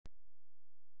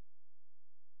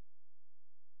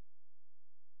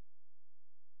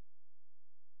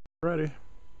Ready.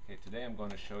 Okay, today I'm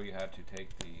going to show you how to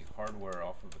take the hardware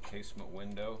off of the casement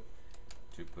window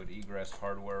to put egress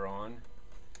hardware on.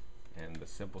 And the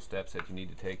simple steps that you need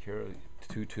to take here,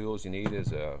 two tools you need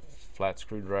is a flat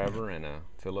screwdriver and a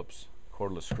Phillips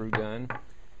cordless screw gun.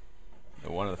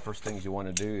 And one of the first things you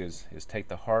want to do is take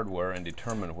the hardware and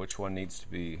determine which one needs to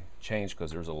be changed,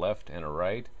 because there's a left and a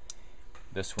right.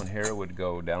 This one here would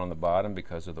go down on the bottom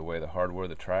because of the way the hardware,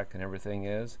 the track and everything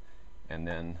is. And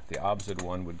then the opposite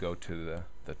one would go to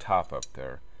the top up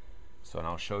there. So and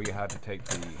I'll show you how to take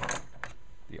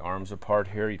the arms apart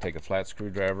here. You take a flat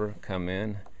screwdriver, come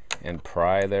in and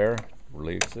pry there,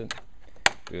 release it,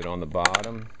 do it on the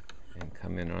bottom and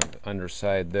come in on the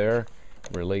underside there,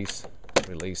 release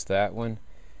that one,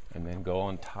 and then go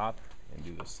on top and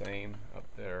do the same up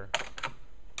there.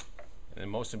 And then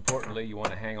most importantly, you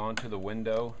want to hang on to the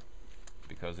window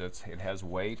because it has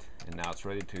weight, and now it's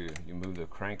ready to, you move the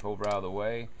crank over out of the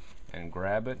way and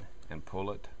grab it and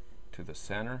pull it to the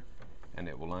center, and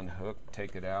it will unhook,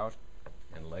 take it out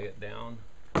and lay it down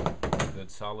on a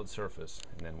good solid surface.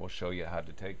 And then we'll show you how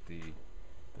to take the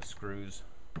screws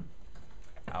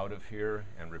out of here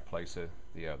and replace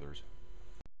the others.